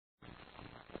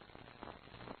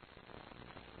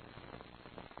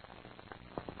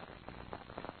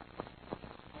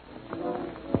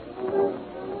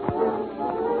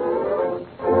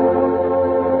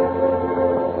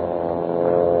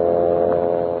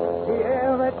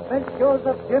adventures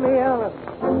of Jimmy Allen.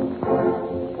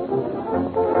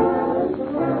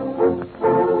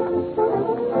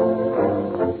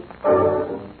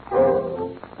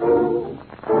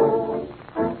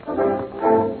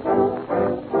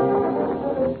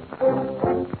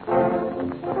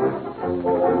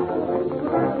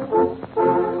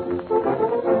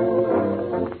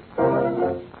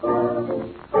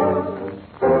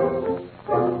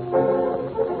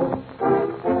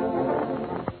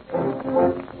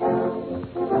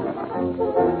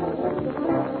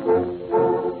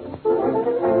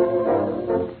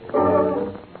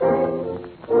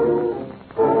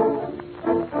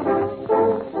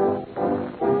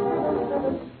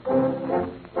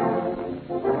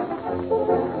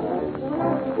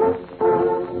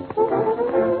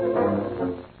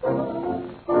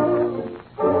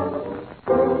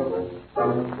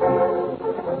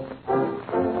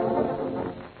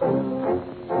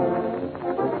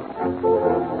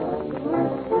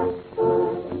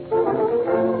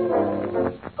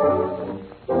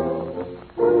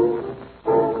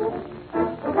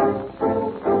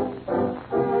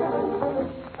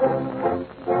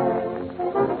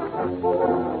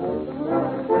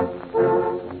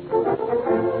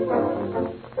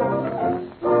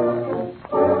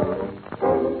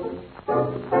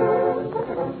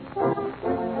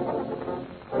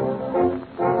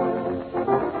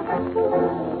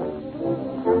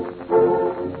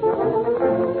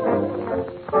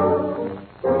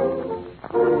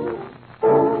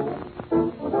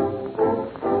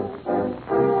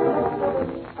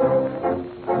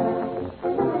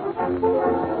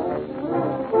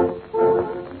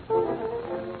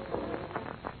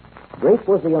 Great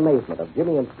was the amazement of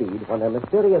Jimmy and Speed when their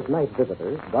mysterious night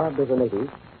visitor, garbed as a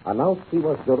native, announced he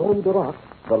was Jerome Duroc,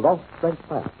 the lost French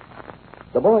pirate.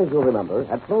 The boys, you'll remember,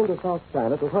 had flown to South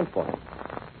China to hunt for him.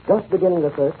 Just beginning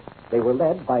the search, they were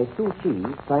led by Su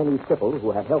Chi, Chinese cripple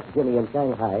who had helped Jimmy in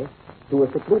Shanghai, to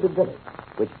a secluded village,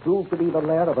 which proved to be the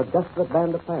lair of a desperate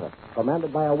band of pirates,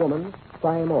 commanded by a woman,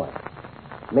 Sai Moy.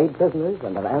 Made prisoners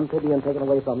and an amphibian taken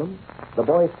away from them, the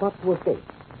boys sought to escape.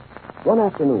 One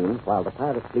afternoon, while the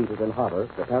pirate fleet was in harbor,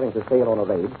 preparing to sail on a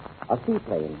raid, a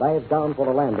seaplane dives down for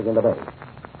a landing in the bay.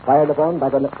 Fired upon by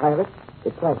the pirates,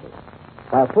 it crashes.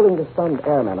 While pulling the stunned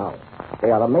airmen out, they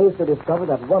are amazed to discover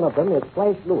that one of them is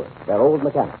Flash Lewis, their old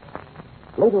mechanic.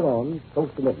 Later on,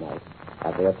 close to midnight,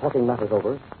 as they are talking matters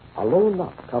over, a lone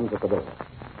knock comes at the door.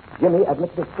 Jimmy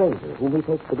admits a stranger whom he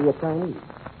takes to be a Chinese.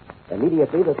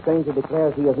 Immediately, the stranger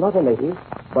declares he is not a native,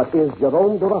 but is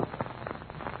Jerome Duroc.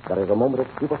 There is a moment of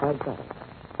stupefied silence.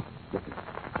 Listen.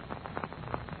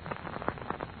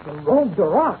 Jerome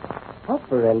Duroc?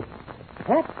 Hopper and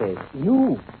Texas.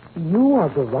 You are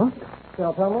Duroc?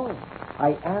 Certainly.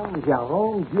 I am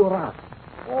Jerome Duroc.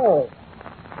 Oh,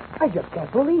 I just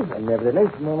can't believe it.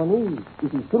 Nevertheless, mon ami,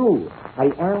 it is true. I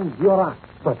am Duroc.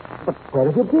 But where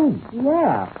have you been?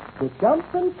 Yeah, the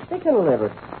Johnson chicken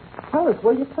liver. Tell us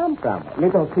where you come from.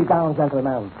 Little sit down,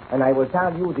 gentlemen, and I will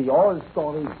tell you the old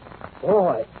story.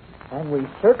 Boy, and we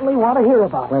certainly want to hear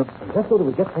about it. Well, just so that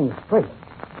we get things straight.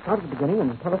 Start at the beginning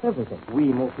and tell us everything.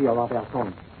 Oui, Monsieur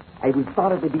Robertson. I will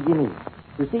start at the beginning.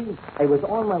 You see, I was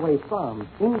on my way from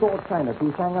indoor China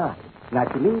to Shanghai.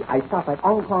 Naturally, I stopped at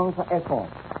Hong Kong for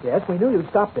Essence. Yes, we knew you'd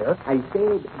stop there. I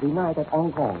stayed the night at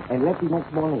Hong Kong and left the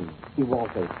next morning. It was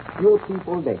a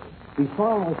beautiful day. The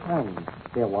sun was shining.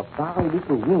 There was very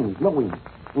little wind blowing.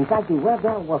 In fact, the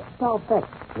weather was perfect.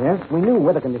 Yes, we knew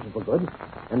weather conditions were good.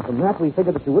 And from that, we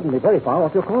figured that you wouldn't be very far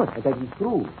off your course. That is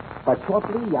true. But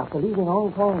shortly after leaving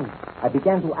Hong Kong, I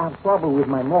began to have trouble with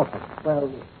my motor. Well,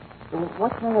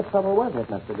 what kind of trouble was it,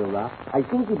 Mr. Duroc? I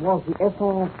think it was the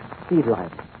Essence speed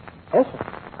line. Essence?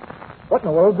 What in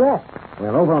the world's that?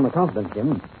 Well, over on the continent,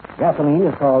 Jim, gasoline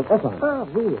is called Essence. Ah,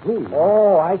 oui.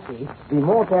 Oh, I see. The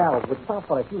motor would stop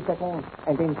for a few seconds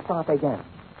and then start again.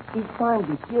 Each time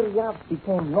the period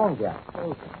became longer.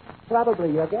 Okay.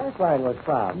 Probably your gas line was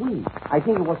found. Oui. I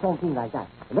think it was something like that.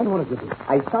 And then what did you do?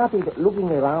 I started looking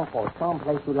around for some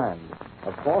place to land.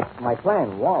 Of course, my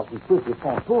plan was to switch with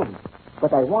pontoon,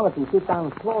 but I wanted to sit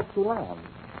down close to land.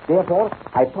 Therefore,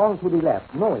 I turned to the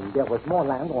left, knowing there was more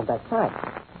land on that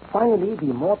side. Finally,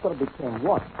 the motor became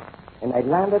worse, and I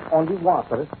landed on the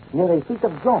water near a fleet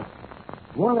of junks.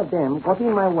 One of them got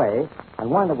in my way,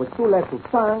 and one that was too late to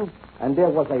turn, and there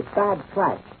was a bad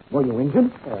crash. Were you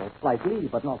injured? Slightly,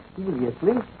 but not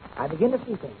seriously. I begin to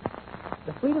see things.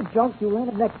 The fleet of junks you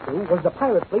landed next to was the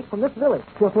pirate fleet from this village.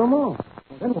 Certainement.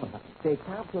 Then what happened? They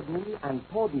captured me and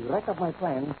towed the wreck of my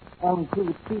plane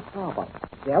onto Peace Harbor.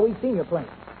 Yeah, we've seen your plane.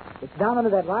 It's down under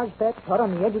that large thatch hut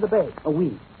on the edge of the bay.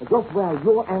 Oui, just where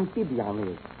your amphibian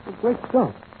is. Great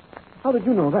stuff. How did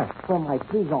you know that? From my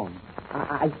prison.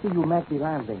 I see you make the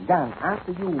landing. Then,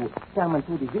 after you come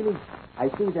into the village, I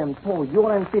see them tow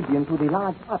your amphibian to the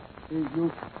large hut.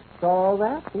 You saw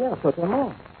that? Yes,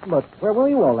 certainly. But where were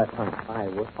you all that time? I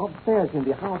was upstairs in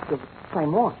the house of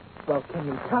Simon. Well, can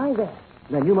you try that?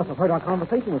 Then you must have heard our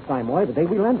conversation with Simoy the day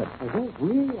we landed.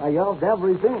 Oui, I heard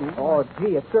everything. Oh,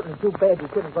 gee, it's certainly too bad you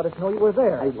couldn't let us know you were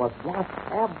there. I was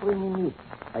watched every minute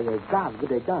by a guard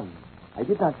with a gun. I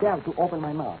did not dare to open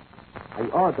my mouth. I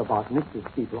heard about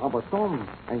Mr. Steve Robertson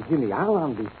and Jimmy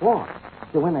Allen before.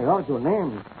 So when I heard your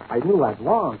name, I knew at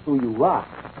once who you were.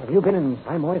 Have you been in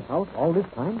Simoy's house all this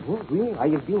time? Oui, I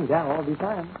have been there all the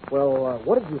time. Well,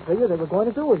 what did you figure they were going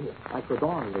to do with you? I could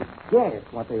only guess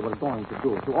what they were going to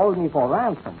do, to hold me for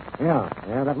ransom. Yeah,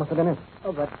 that must have been it.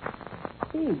 Oh, but,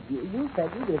 Steve, you said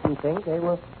you didn't think they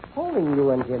were holding you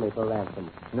and Jimmy for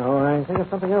ransom. No, I think it's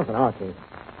something else in our case.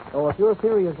 Oh, if your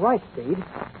theory is right, Speed,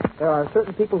 there are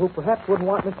certain people who perhaps wouldn't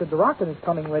want Mr. Duroc in his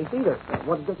coming race either.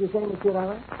 What did you say, Monsieur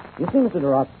Allen? You see, Mr.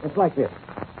 Duroc, it's like this.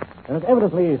 There's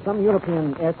evidently some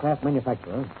European aircraft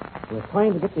manufacturer who is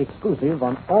trying to get the exclusive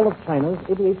on all of China's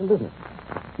aviation business.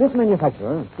 This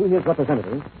manufacturer, through his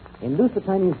representatives, induced the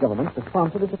Chinese government to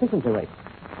sponsor this efficiency race.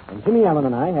 And Jimmy Allen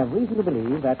and I have reason to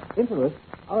believe that interests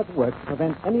are at work to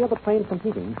prevent any other plane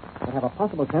competing that have a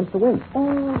possible chance to win.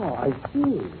 Oh, I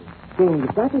see. Then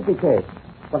if that is the case,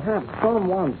 perhaps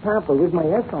someone tampered with my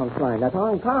Essence line at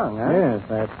Hong Kong, huh? Yes,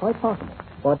 that's quite possible.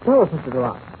 But tell us, Mr.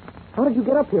 Duroc, how did you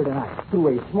get up here tonight?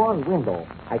 Through a small window,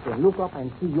 I can look up and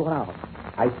see your house.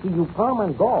 I see you come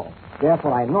and go.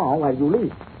 Therefore, I know where you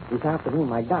live. This afternoon,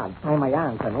 my God, tie my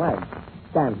hands and legs.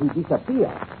 Then he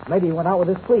disappeared. Maybe he went out with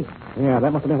his fleet. Yeah,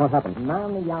 that must have been what happened.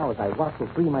 Many hours I worked to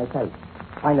free myself.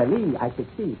 Finally, I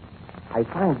succeed. I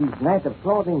find these native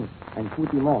clothing and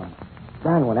put them on.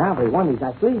 Then, when everyone is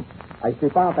asleep, I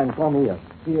slip out and come here.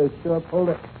 You sure pulled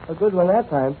a good one that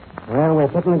time. Well,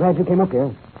 we're certainly glad you came up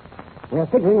here. We are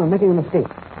figuring on making an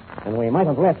escape. And we might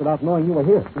have left without knowing you were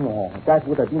here. No, that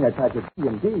would have been a tragedy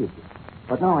indeed.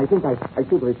 But now I think I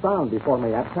should return before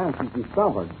my absence is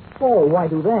discovered. Oh, why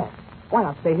do that? Why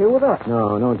not stay here with us?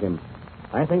 No, Jim.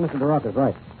 I think Mr. Duroc is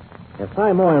right. If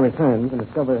Simoy returns and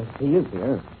discovers he is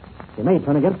here, he may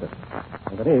turn against us.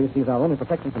 As it is, he's our only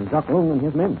protection from Jock Lung and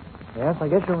his men. Yes, I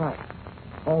guess you're right.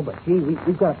 Oh, but gee,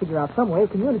 we've got to figure out some way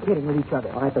of communicating with each other.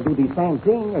 I have to do the same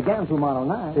thing again tomorrow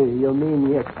night. You mean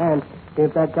you can't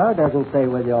if that guard doesn't stay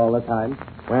with you all the time?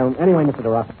 Well, anyway, Mr.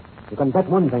 Duroc, you can bet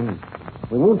one thing.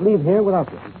 We won't leave here without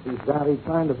you. It's very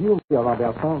kind of you, Monsieur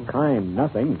Robertson. Kind,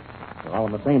 nothing. We're all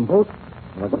in the same boat,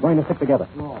 and we're going to stick together.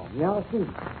 Oh, yeah, see.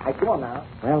 I go now.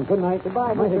 Well, good night.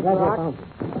 Goodbye, Mighty Mr. glad we Duroc. found you.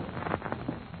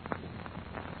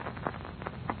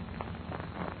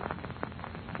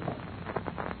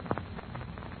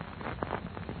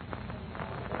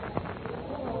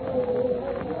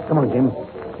 Come on, Jim.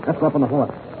 Let's go up on the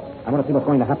wharf. I want to see what's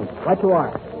going to happen. Right you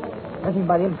are. Judging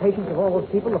by the impatience of all those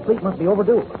people, the fleet must be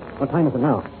overdue. What time is it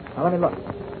now? Now, let me look.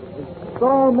 It's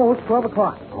almost 12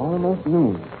 o'clock. Almost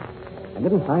noon. And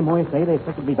didn't Simoy say they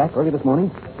expected to be back early this morning?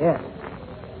 Yes.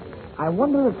 I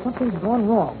wonder if something's gone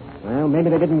wrong. Well, maybe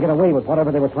they didn't get away with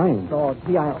whatever they were trying. Oh,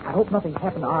 gee, I hope nothing's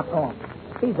happened to our Tom.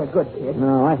 He's a good kid.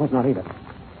 No, I hope not either.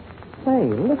 Say,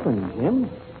 listen, Jim.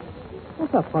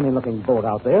 That's a funny-looking boat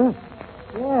out there.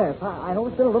 Yes, I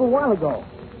noticed it a little while ago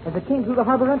as it came through the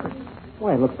harbor entrance.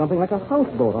 Why, it looks something like a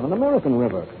houseboat on an American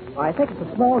river. I think it's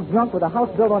a small junk with a house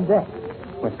built on deck.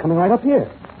 Well, it's coming right up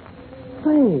here.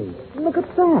 Say, look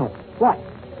at that. What?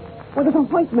 Well, there's a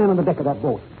white man on the deck of that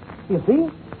boat. Do you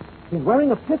see? He's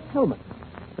wearing a pith helmet.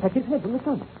 Protect his head from the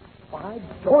sun. By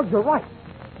George, you're right.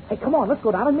 Hey, come on, let's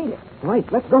go down and meet him. Right,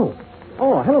 let's go.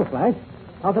 Oh, hello, Flash.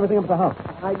 How's everything up at the house?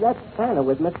 I left Santa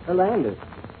with Mr. Landers.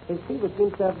 His fever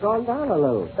seems to have gone down a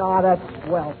little. Ah, that's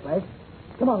swell, Flash.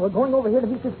 Come on, we're going over here to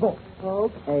meet this boat.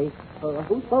 Okay.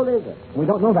 Whose boat is it? We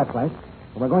don't know that, Flash.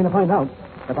 But we're going to find out.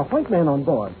 There's a white man on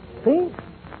board. See?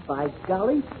 By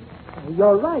golly.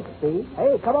 You're right, Steve.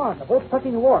 Hey, come on. The boat's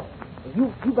touching the wharf.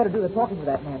 You better do the talking to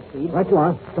that man, Steve. Right you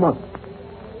are. Come on.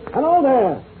 Hello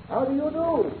there. How do you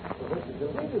do? This is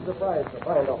indeed a surprise to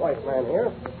find a white man here.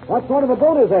 What sort of a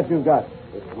boat is that you've got?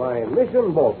 It's my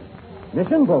mission boat.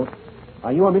 Mission boat.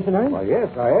 Are you a missionary? Why,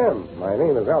 yes, I am. My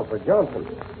name is Alfred Johnson.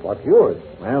 What's yours?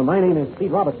 Well, my name is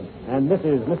Steve Robertson, and this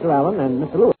is Mr. Allen and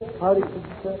Mr. Lewis. How do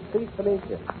you please to meet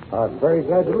you? I'm very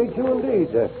glad to meet you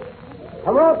indeed.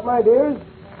 Come out, my dears.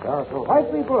 There are some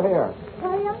white people here.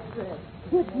 Why, Alfred,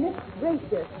 goodness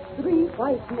gracious, 3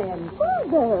 white men.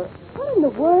 Father, what in the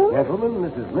world? Gentlemen,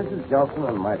 this is Mrs. Johnson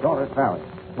and my daughter, Sally.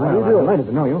 How do you do? Delighted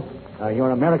to know you.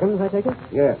 You're Americans, I take it?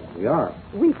 Yes, we are.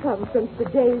 We come from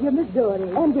Sedalia, Missouri,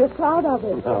 and we're proud of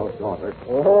it. Now, daughter.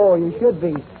 Oh, you should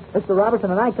be. Mr.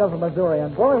 Robertson and I come from Missouri,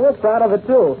 and boy, we're proud of it,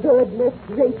 too. Goodness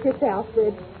gracious,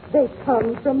 Alfred. They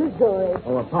come from Missouri.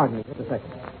 Oh, pardon me, just a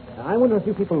second. I wonder if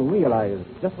you people realize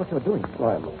just what you're doing. Well,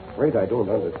 I'm afraid I don't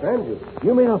understand you.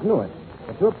 You may not know it,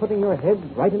 but you're putting your head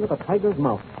right into the tiger's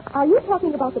mouth. Are you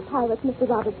talking about the pirates, Mr.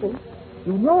 Robertson?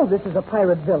 You know this is a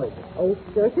pirate village. Oh,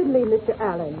 certainly, Mr.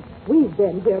 Allen. We've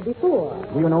been here before.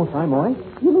 Do you know Simoy?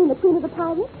 You mean the Queen of the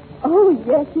Pirates? Oh,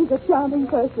 yes, she's a charming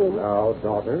person. Now,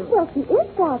 daughter. Well, she is,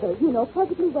 Father. You know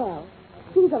perfectly well.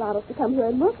 She's allowed us to come here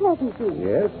and look, hasn't she?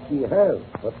 Yes, she has,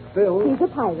 but still. She's a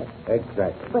pirate.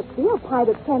 Exactly. But still,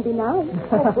 pirates can be nice.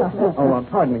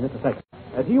 Pardon me, just a second.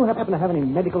 Do you happen to have any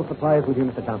medical supplies with you,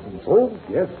 Mr. Johnson? Oh,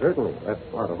 yes, certainly. That's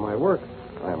part of my work.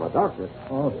 I am a doctor.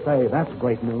 Oh, say, that's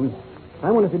great news. I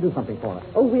wonder if you do something for us.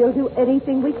 Oh, we'll do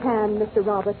anything we can, Mr. We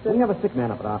Robertson. have a sick man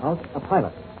up at our house, a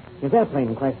pilot. His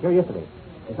airplane crashed here yesterday.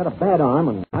 He's had a bad arm,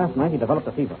 and last night he developed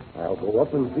a fever. I'll go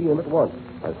up and see him at once.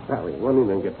 Sally, run in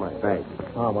and get my bag.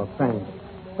 Oh, well, thanks.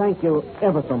 Thank you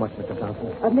ever so much, Mr.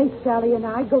 Johnson. Miss Sally and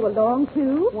I go along,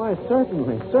 too? Why,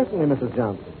 certainly, Mrs.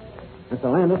 Johnson.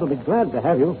 Mr. Landis will be glad to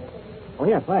have you. Oh,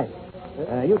 here, Flag.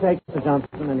 You take Mr.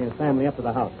 Johnson and his family up to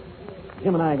the house.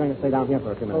 Jim and I are going to stay down here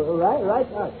for a few minutes.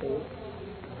 Right now, Steve.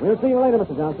 We'll see you later,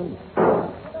 Mr. Johnson.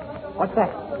 What's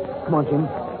that? Come on, Jim.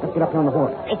 Let's get up here on the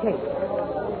horse. Okay.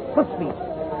 Foot speed.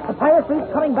 The pirate fleet's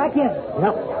coming back in.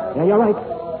 Yeah, you're right.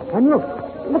 And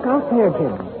look out there,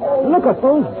 Jim. Look at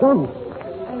those guns.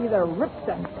 Hey, they're ripped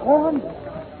and torn.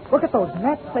 Look at those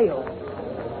net sails.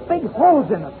 Big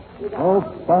holes in them. Oh,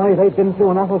 boy, they've been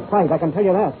through an awful fight, I can tell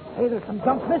you that. Hey, there's some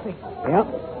jumps missing. Yeah,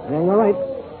 you're right.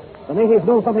 The natives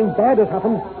know something bad has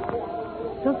happened.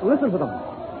 Just listen to them.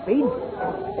 Speed,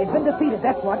 they've been defeated,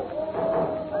 that's what.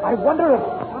 I wonder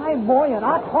if Moy and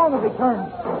Art Horn have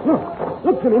returned.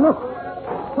 Look, Jimmy, look.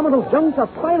 Some of those junks are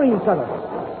firing each other.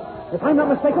 If I'm not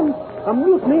mistaken, a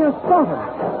mutiny has started.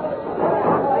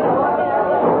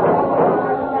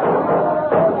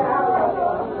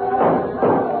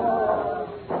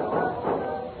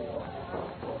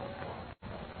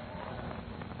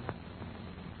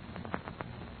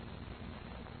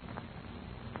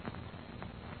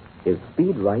 Is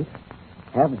Speed right?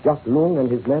 Have Jock Lung and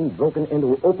his men broken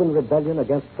into open rebellion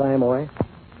against Simoy?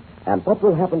 And what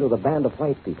will happen to the band of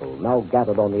white people now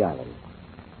gathered on the island?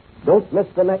 Don't miss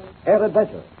the next Air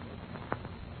Adventure.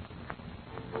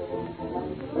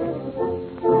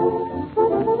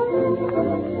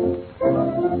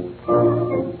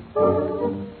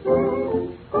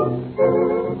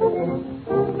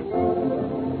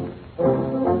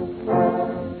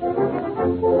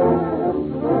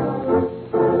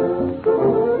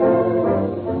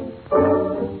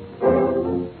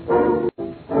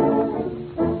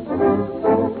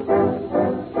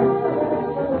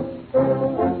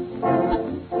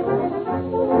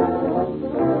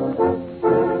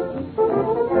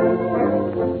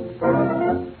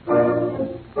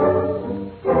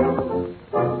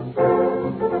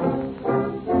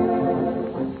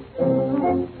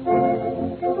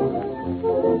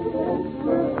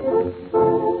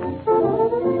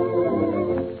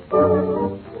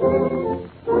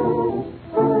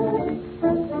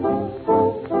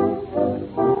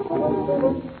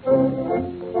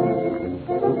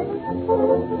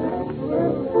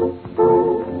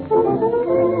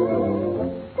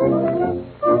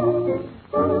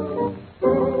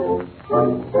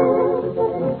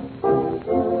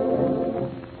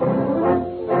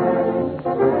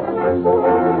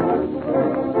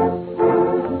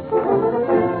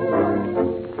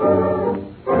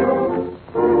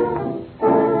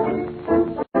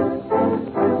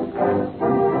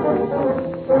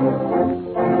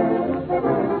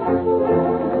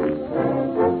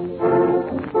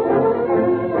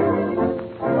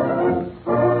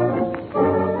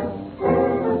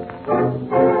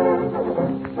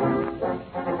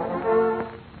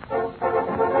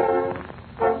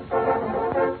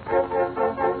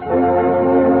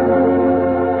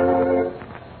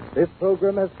 This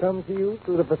program has come to you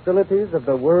through the facilities of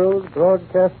the World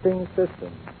Broadcasting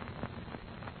System.